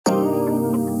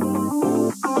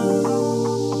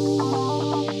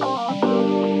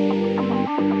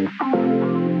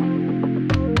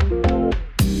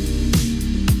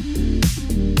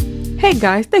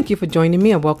guys, thank you for joining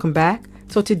me and welcome back.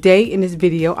 So today in this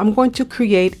video I'm going to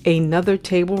create another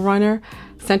table runner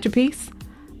centerpiece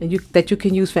that you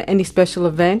can use for any special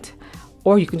event,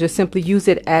 or you can just simply use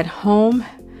it at home.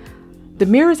 The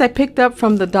mirrors I picked up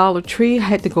from the Dollar Tree. I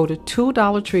had to go to 2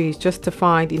 Dollar Trees just to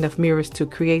find enough mirrors to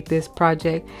create this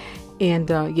project. And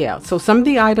yeah, so some of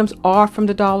the items are from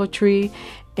the Dollar Tree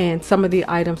and some of the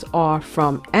items are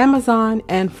from Amazon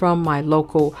and from my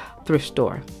local thrift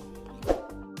store.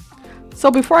 So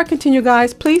before I continue,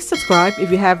 guys, please subscribe if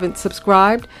you haven't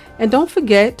subscribed, and don't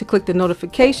forget to click the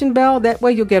notification bell. That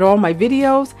way you'll get all my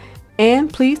videos.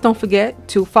 And please don't forget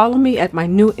to follow me at my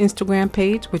new Instagram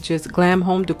page, which is Glam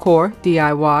Home Decor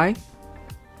DIY.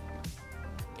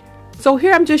 So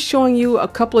here I'm just showing you a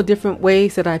couple of different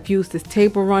ways that I've used this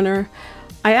table runner.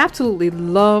 I absolutely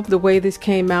love the way this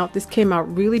came out. This came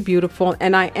out really beautiful,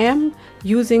 and I am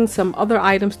using some other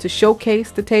items to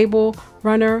showcase the table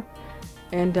runner.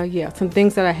 And yeah, some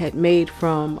things that I had made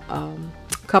from a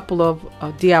couple of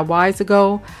DIYs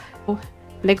ago. And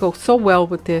they go so well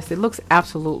with this. It looks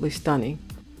absolutely stunning.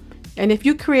 And if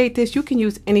you create this, you can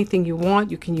use anything you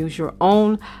want. You can use your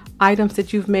own items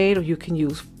that you've made, or you can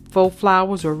use faux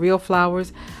flowers or real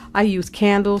flowers. I use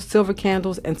candles, silver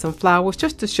candles, and some flowers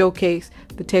just to showcase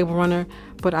the table runner.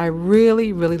 But I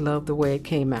really, really love the way it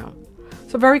came out.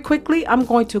 So very quickly, I'm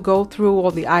going to go through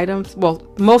all the items, well,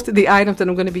 most of the items that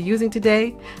I'm going to be using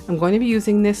today. I'm going to be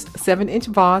using this 7-inch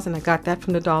vase, and I got that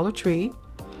from the Dollar Tree.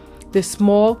 This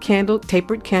small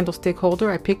tapered candlestick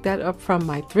holder, I picked that up from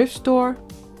my thrift store.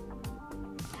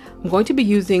 I'm going to be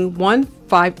using one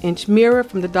 5-inch mirror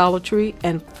from the Dollar Tree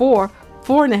and 4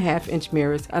 4.5-inch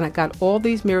mirrors, and I got all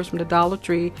these mirrors from the Dollar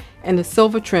Tree, and the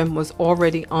silver trim was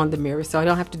already on the mirror, so I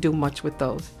don't have to do much with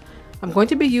those. I'm going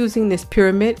to be using this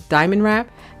pyramid diamond wrap,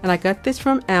 and I got this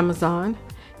from Amazon.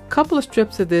 A couple of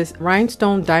strips of this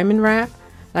rhinestone diamond wrap.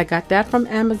 I got that from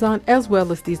Amazon, as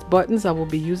well as these buttons. I will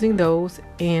be using those,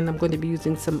 and I'm going to be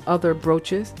using some other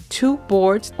brooches. 2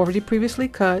 boards already previously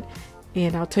cut,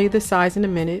 and I'll tell you the size in a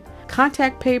minute.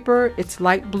 Contact paper, it's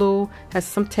light blue, has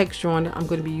some texture on it. I'm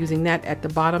going to be using that at the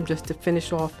bottom just to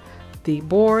finish off the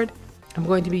board. I'm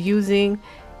going to be using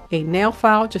a nail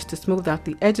file just to smooth out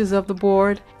the edges of the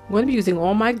board. I'm going to be using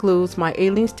all my glues, my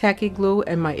Aleene's Tacky glue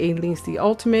and my Aleene's The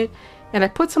Ultimate. And I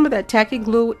put some of that tacky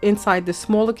glue inside the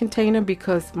smaller container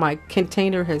because my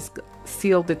container has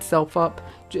sealed itself up,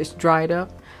 just dried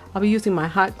up. I'll be using my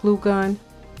hot glue gun.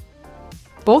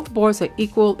 Both boards are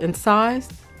equal in size,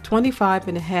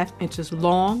 25.5 inches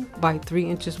long by 3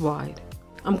 inches wide.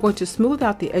 I'm going to smooth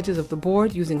out the edges of the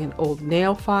board using an old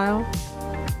nail file.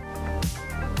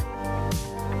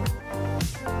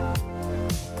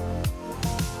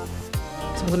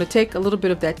 I'm going to take a little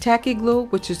bit of that tacky glue,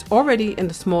 which is already in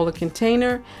the smaller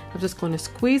container. I'm just going to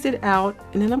squeeze it out,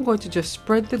 and then I'm going to just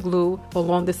spread the glue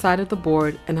along the side of the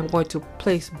board, and I'm going to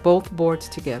place both boards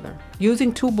together.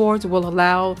 Using 2 boards will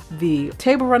allow the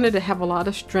table runner to have a lot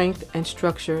of strength and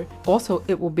structure. Also,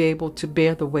 it will be able to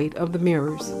bear the weight of the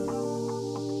mirrors.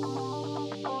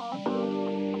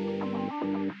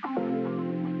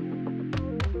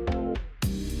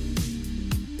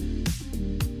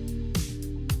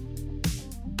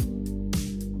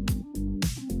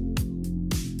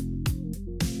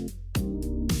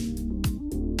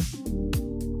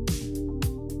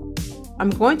 I'm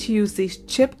going to use these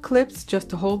chip clips just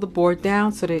to hold the board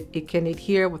down so that it can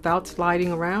adhere without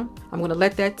sliding around. I'm going to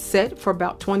let that set for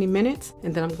about 20 minutes,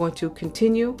 and then I'm going to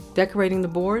continue decorating the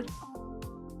board.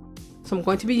 So I'm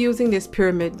going to be using this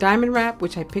pyramid diamond wrap,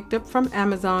 which I picked up from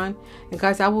Amazon. And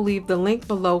guys, I will leave the link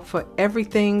below for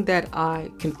everything that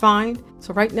I can find.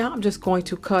 So right now I'm just going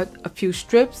to cut a few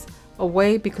strips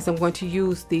away because I'm going to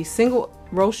use the single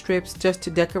row strips just to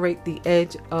decorate the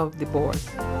edge of the board.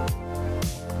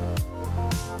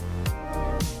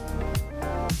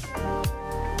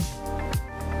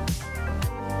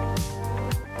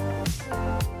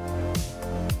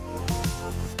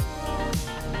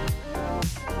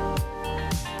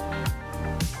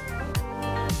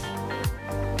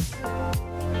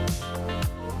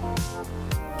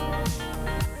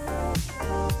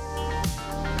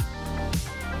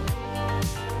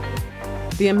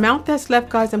 The amount that's left,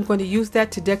 guys, I'm going to use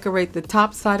that to decorate the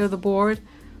top side of the board.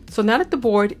 So now that the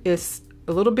board is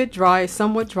a little bit dry,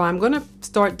 somewhat dry, I'm going to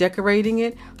start decorating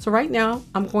it. So right now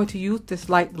I'm going to use this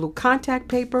light blue contact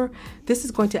paper. This is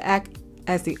going to act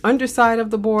as the underside of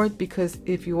the board, because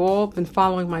if you all been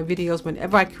following my videos,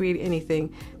 whenever I create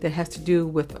anything that has to do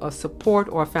with a support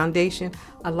or a foundation,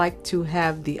 I like to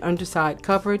have the underside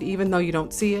covered. Even though you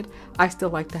don't see it, I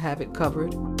still like to have it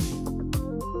covered.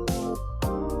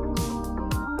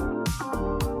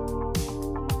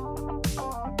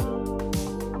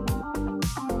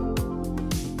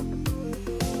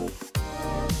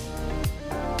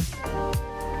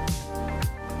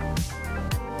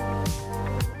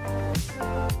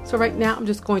 So right now I'm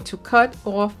just going to cut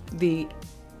off the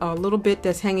little bit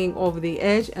that's hanging over the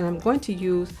edge, and I'm going to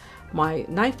use my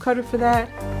knife cutter for that.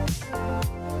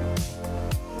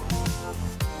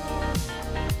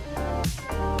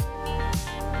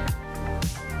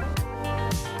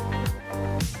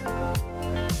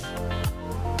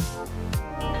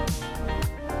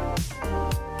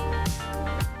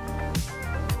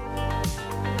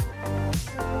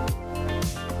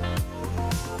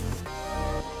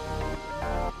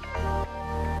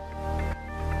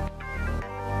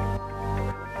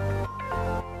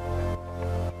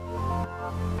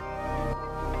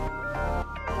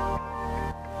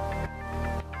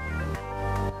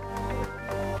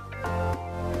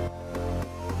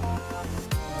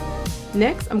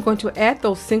 Next, I'm going to add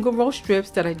those single row strips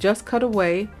that I just cut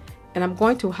away, and I'm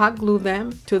going to hot glue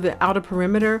them to the outer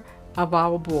perimeter of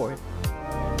our board.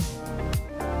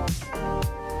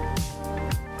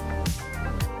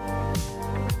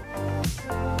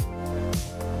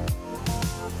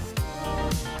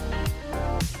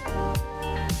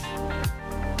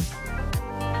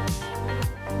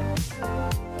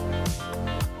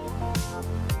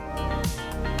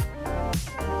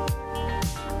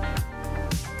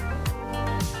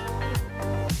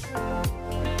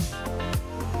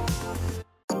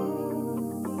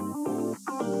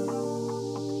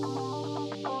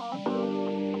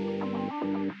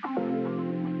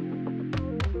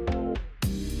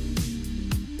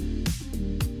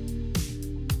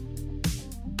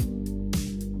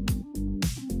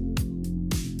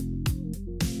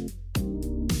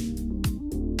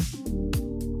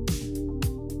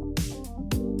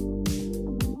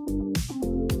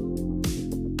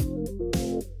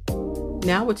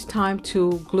 Now it's time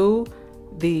to glue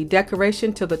the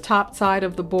decoration to the top side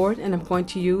of the board, and I'm going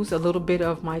to use a little bit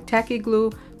of my tacky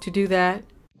glue to do that.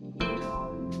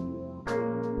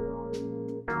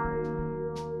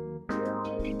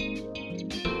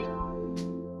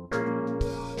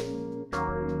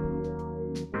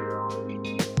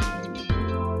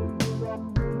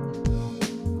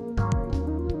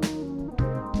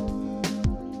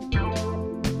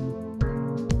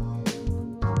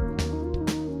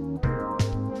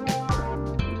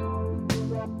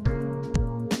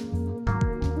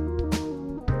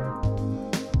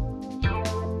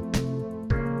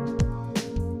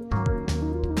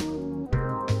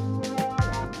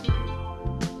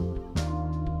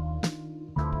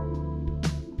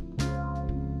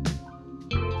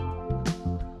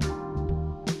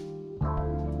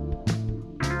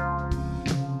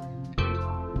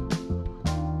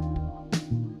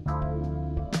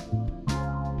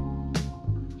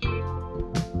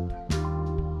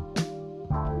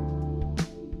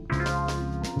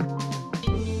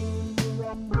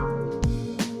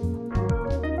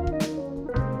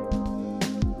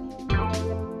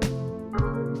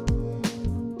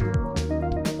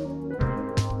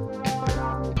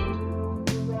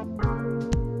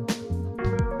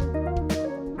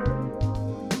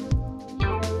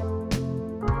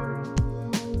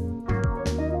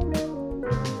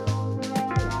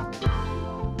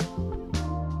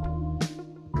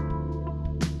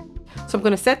 So I'm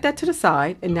going to set that to the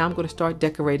side, and now I'm going to start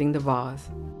decorating the vase.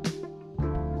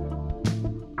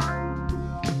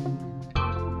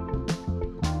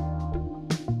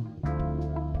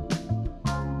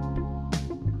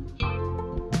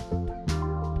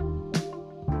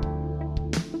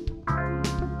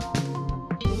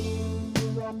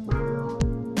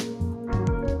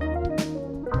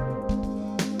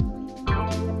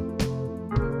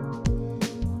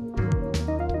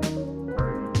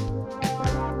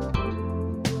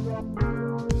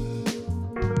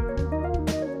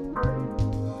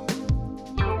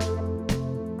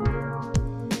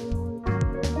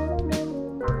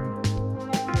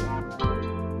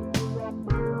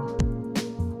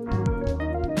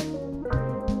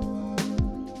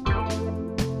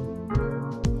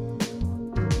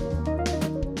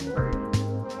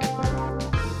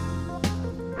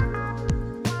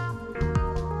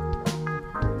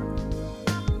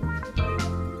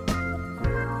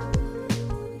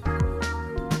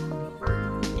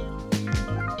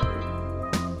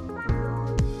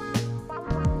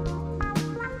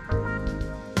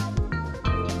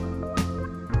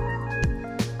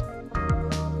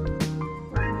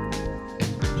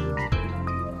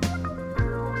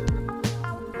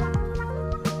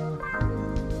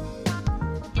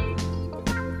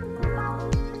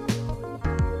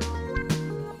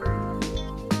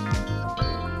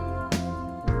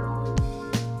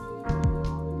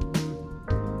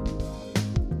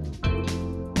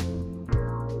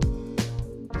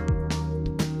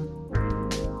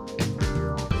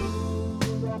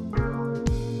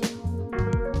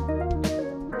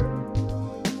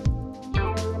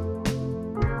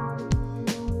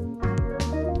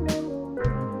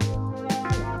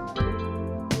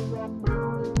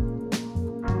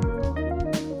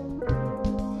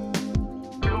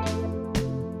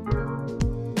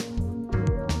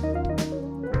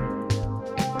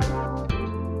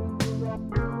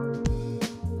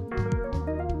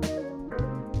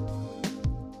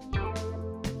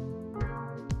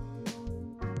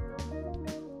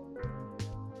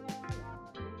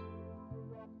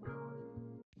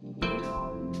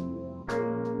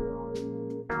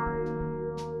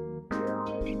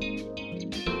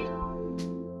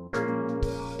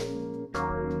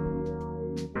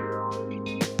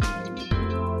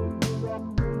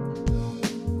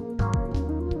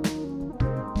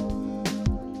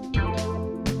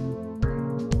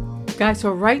 Guys,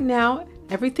 so right now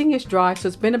everything is dry. So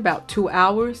it's been about 2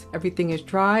 hours. Everything is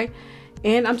dry.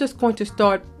 And I'm just going to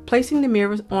start placing the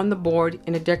mirrors on the board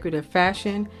in a decorative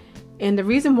fashion. And the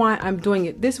reason why I'm doing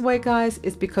it this way, guys,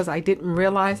 is because I didn't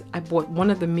realize I bought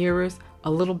one of the mirrors a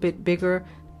little bit bigger.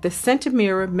 The center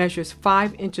mirror measures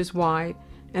 5 inches wide,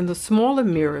 and the smaller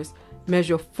mirrors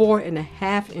measure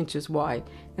 4.5 inches wide.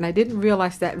 And I didn't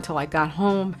realize that until I got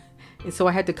home. And so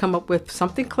I had to come up with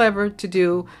something clever to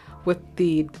do with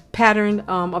the pattern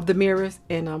of the mirrors.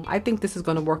 And I think this is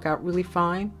going to work out really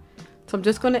fine. So I'm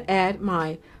just going to add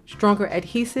my stronger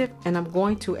adhesive, and I'm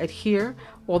going to adhere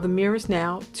all the mirrors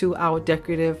now to our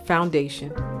decorative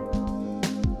foundation.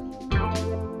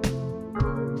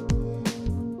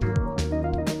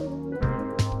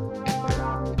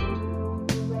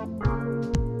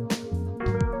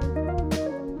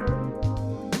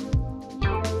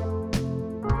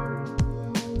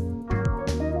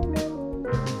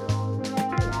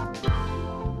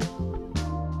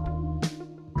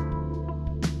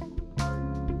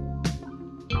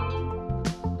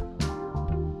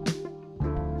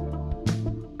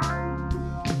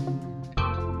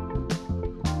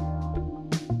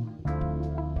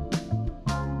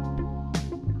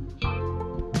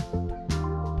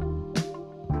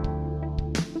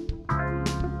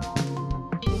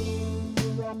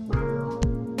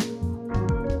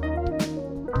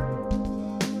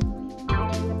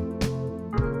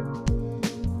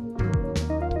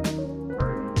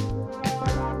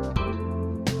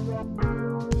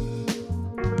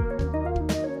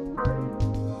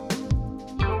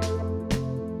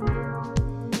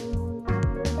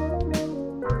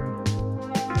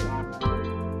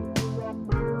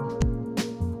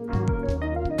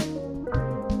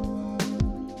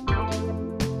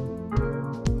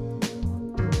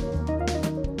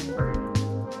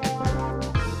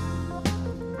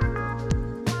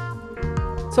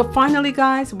 So finally,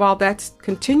 guys, while that's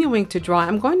continuing to dry,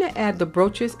 I'm going to add the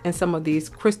brooches and some of these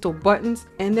crystal buttons,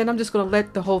 and then I'm just going to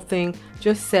let the whole thing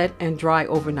just set and dry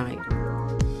overnight.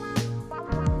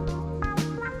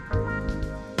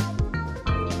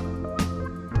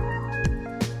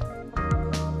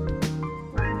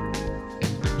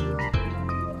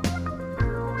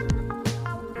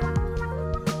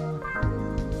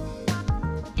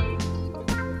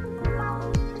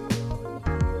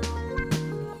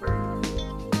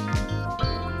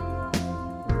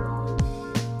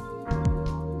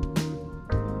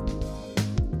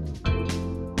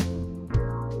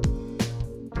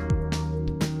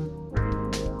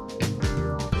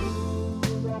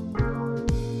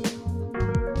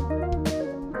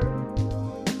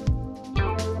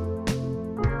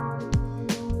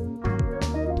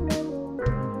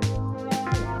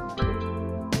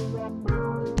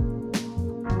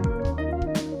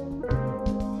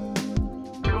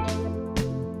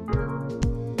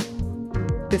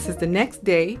 This is the next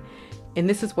day, and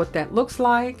this is what that looks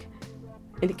like.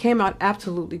 And it came out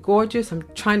absolutely gorgeous. I'm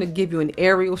trying to give you an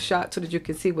aerial shot so that you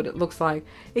can see what it looks like.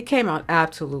 It came out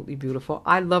absolutely beautiful.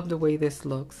 I love the way this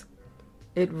looks.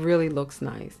 It really looks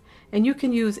nice. And you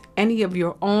can use any of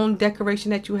your own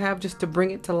decoration that you have just to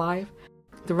bring it to life.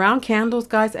 The round candles,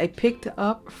 guys, I picked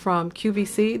up from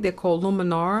QVC. They're called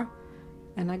Luminara,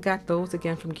 and I got those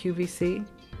again from QVC.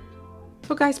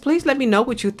 So guys, please let me know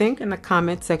what you think in the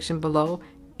comment section below.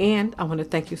 And I want to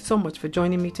thank you so much for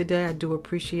joining me today. I do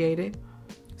appreciate it.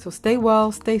 So stay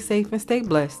well, stay safe, and stay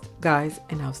blessed, guys.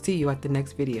 And I'll see you at the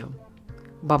next video.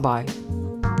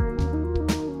 Bye-bye.